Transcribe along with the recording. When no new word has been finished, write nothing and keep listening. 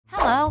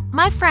Hello,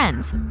 my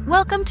friends.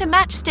 Welcome to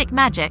Matchstick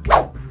Magic.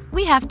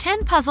 We have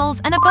 10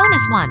 puzzles and a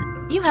bonus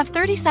one. You have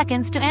 30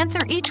 seconds to answer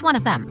each one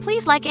of them.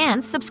 Please like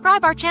and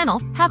subscribe our channel.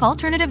 Have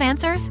alternative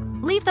answers?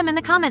 Leave them in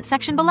the comment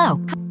section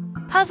below.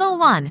 Puzzle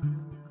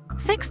 1.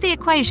 Fix the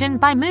equation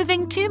by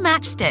moving 2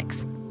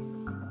 matchsticks.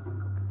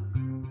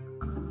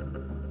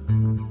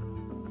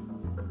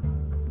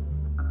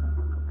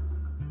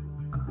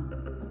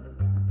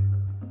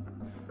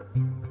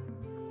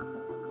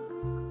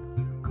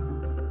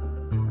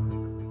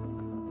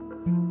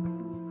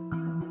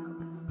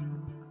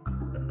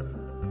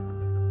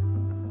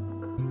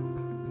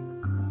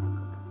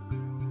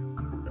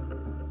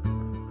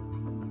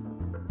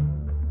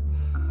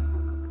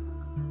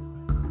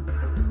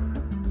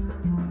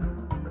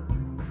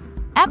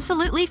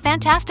 Absolutely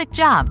fantastic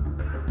job!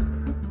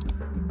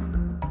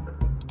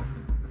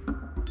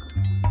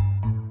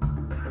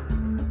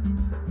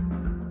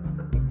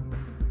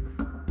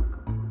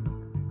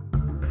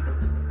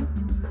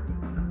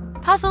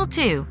 Puzzle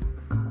 2.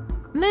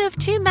 Move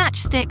 2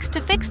 matchsticks to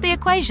fix the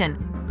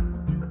equation.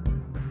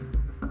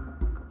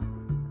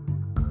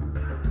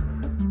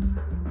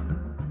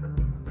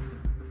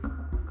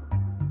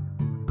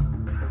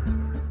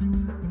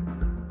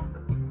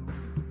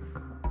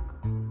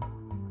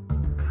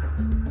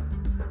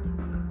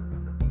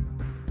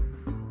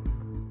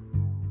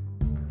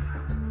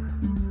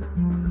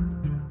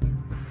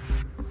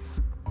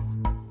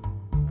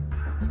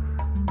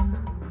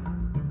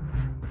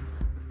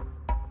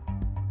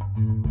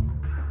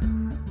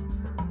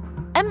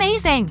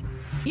 Amazing!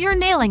 You're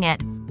nailing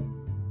it!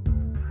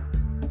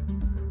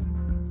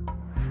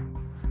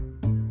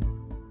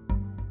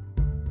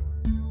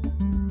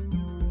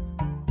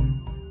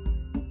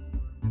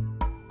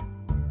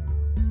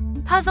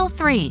 Puzzle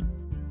 3.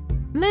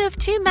 Move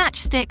 2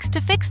 matchsticks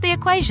to fix the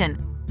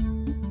equation.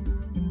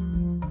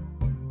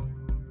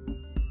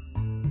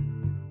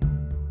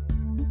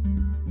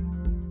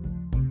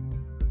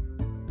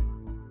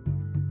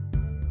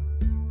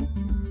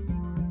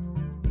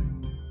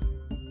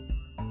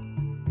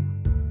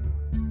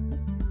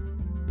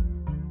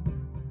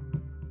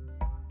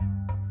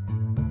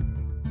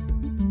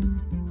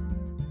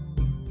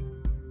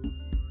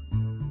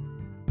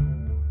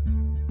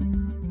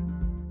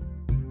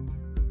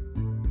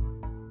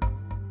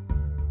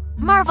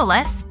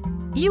 Marvelous!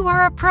 You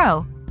are a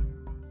pro!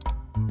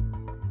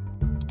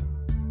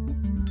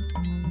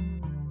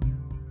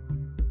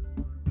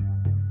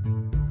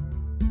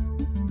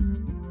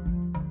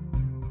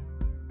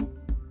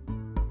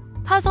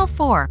 Puzzle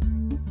 4.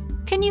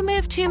 Can you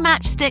move 2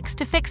 matchsticks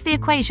to fix the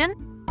equation?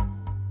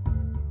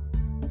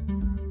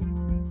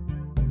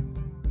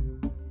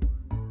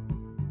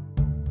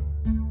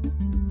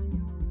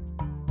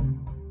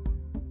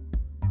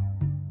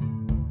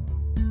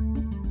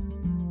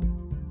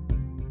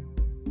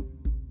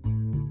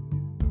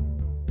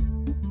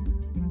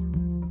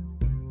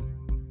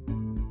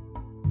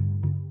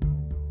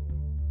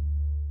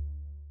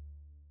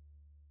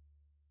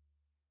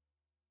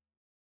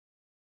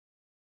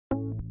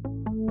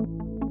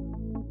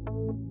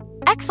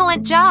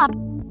 Excellent job!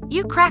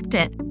 You cracked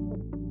it!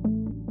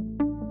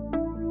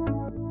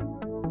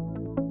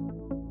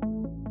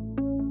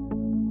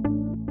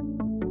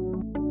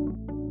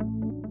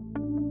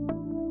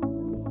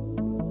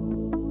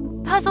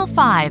 Puzzle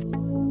 5.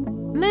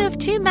 Move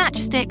 2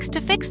 matchsticks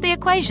to fix the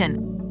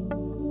equation.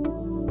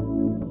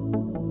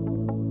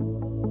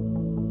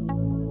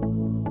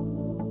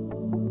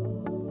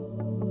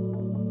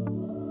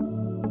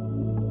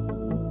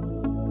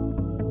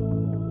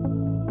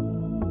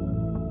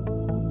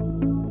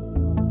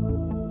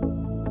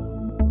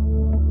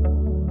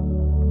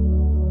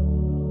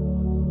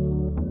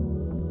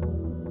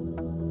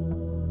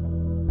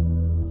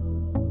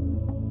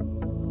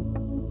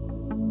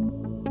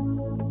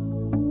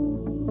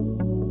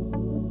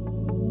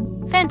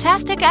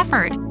 Fantastic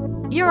effort!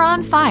 You're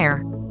on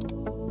fire!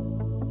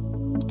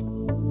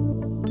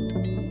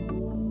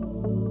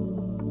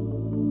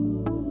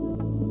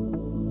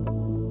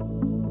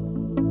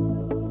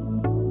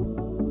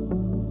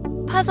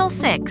 Puzzle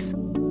 6.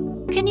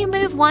 Can you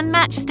move 1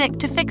 matchstick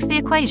to fix the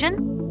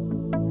equation?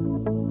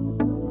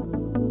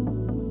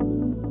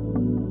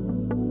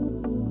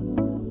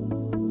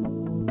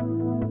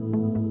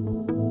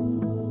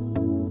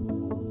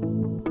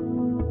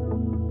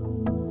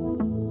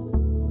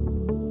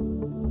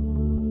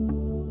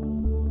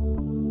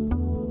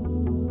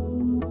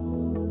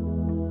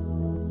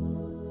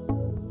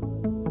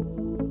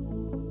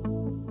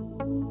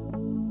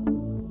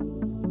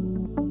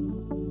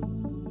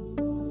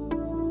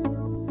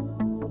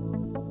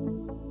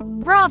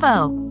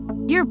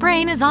 Bravo! Your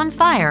brain is on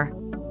fire!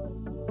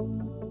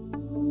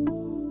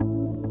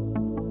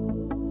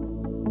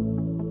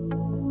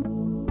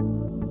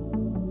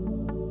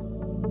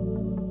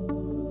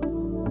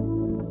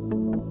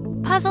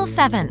 Puzzle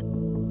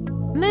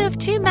 7. Move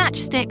 2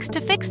 matchsticks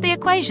to fix the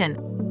equation.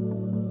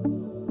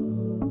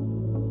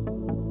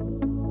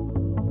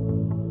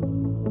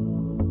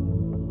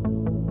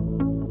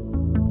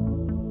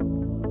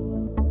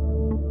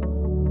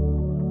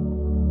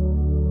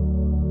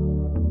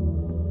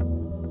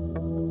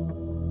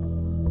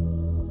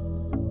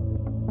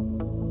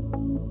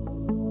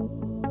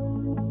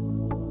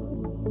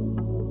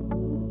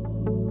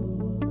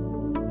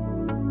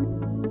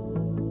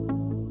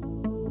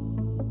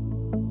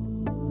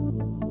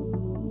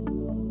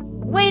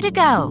 Way to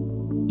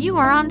go! You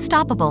are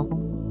unstoppable.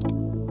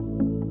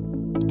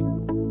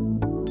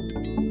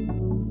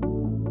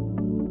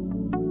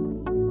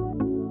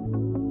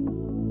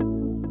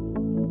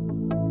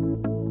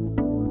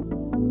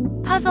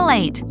 Puzzle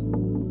 8.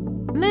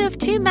 Move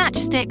 2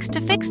 matchsticks to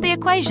fix the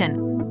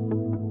equation.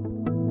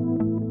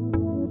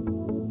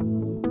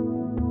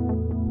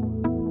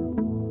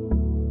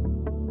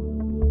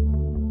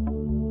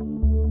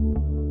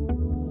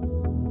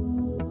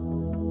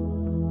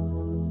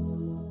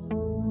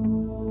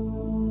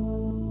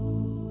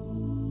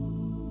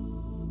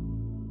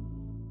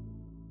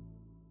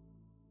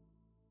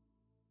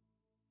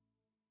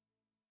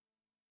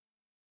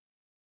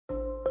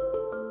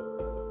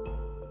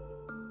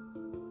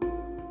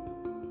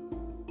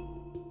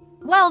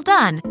 Well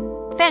done!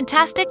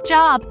 Fantastic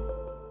job!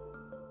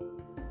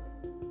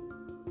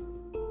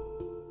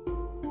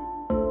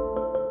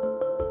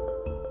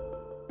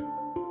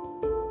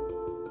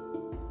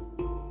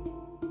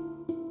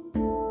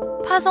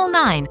 Puzzle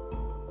 9.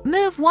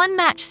 Move 1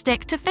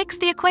 matchstick to fix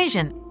the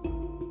equation.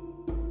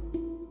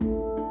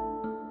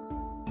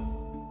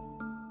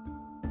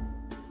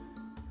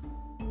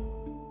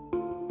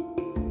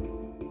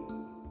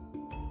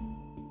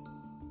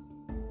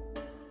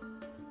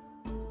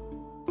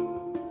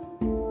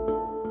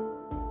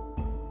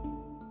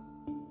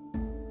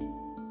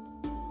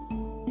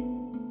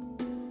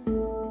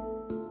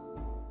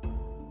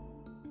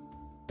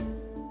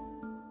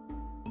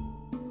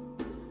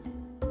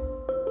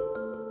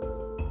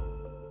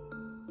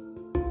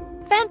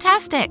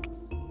 Fantastic!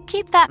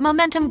 Keep that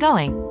momentum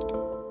going.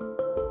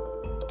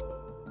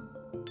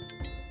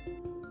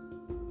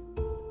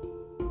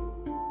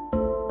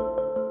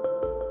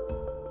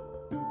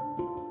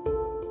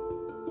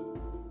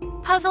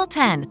 Puzzle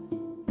 10.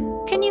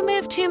 Can you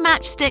move 2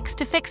 matchsticks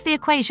to fix the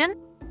equation?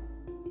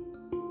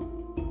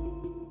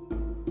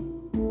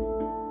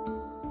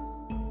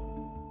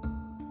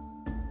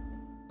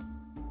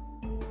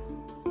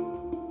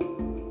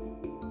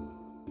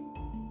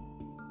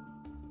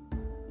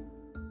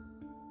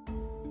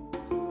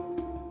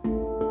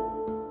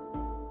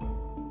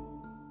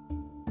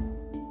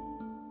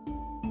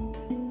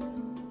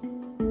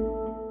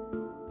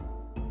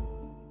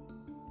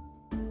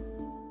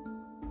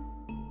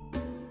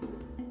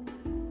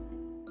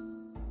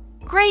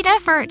 Great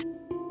effort!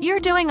 You're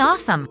doing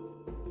awesome!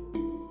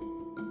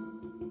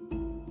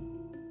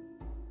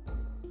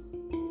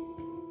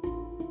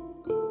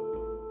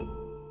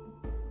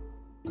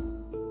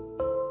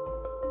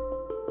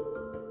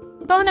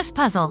 Bonus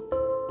puzzle.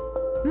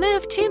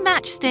 Move 2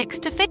 matchsticks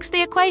to fix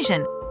the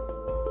equation.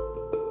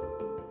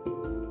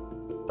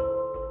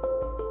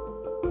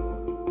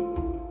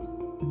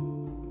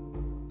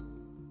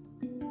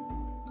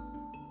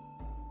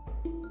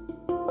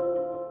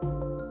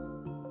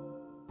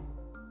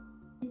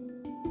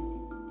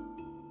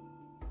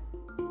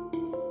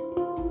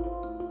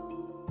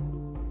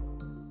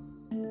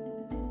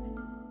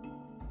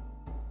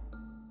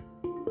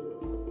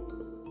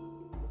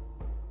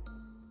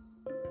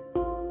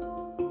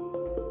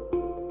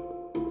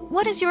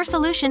 What is your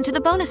solution to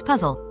the bonus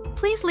puzzle?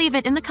 Please leave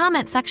it in the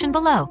comment section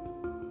below.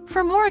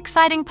 For more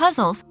exciting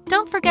puzzles,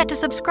 don't forget to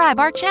subscribe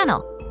our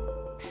channel.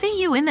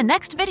 See you in the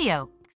next video.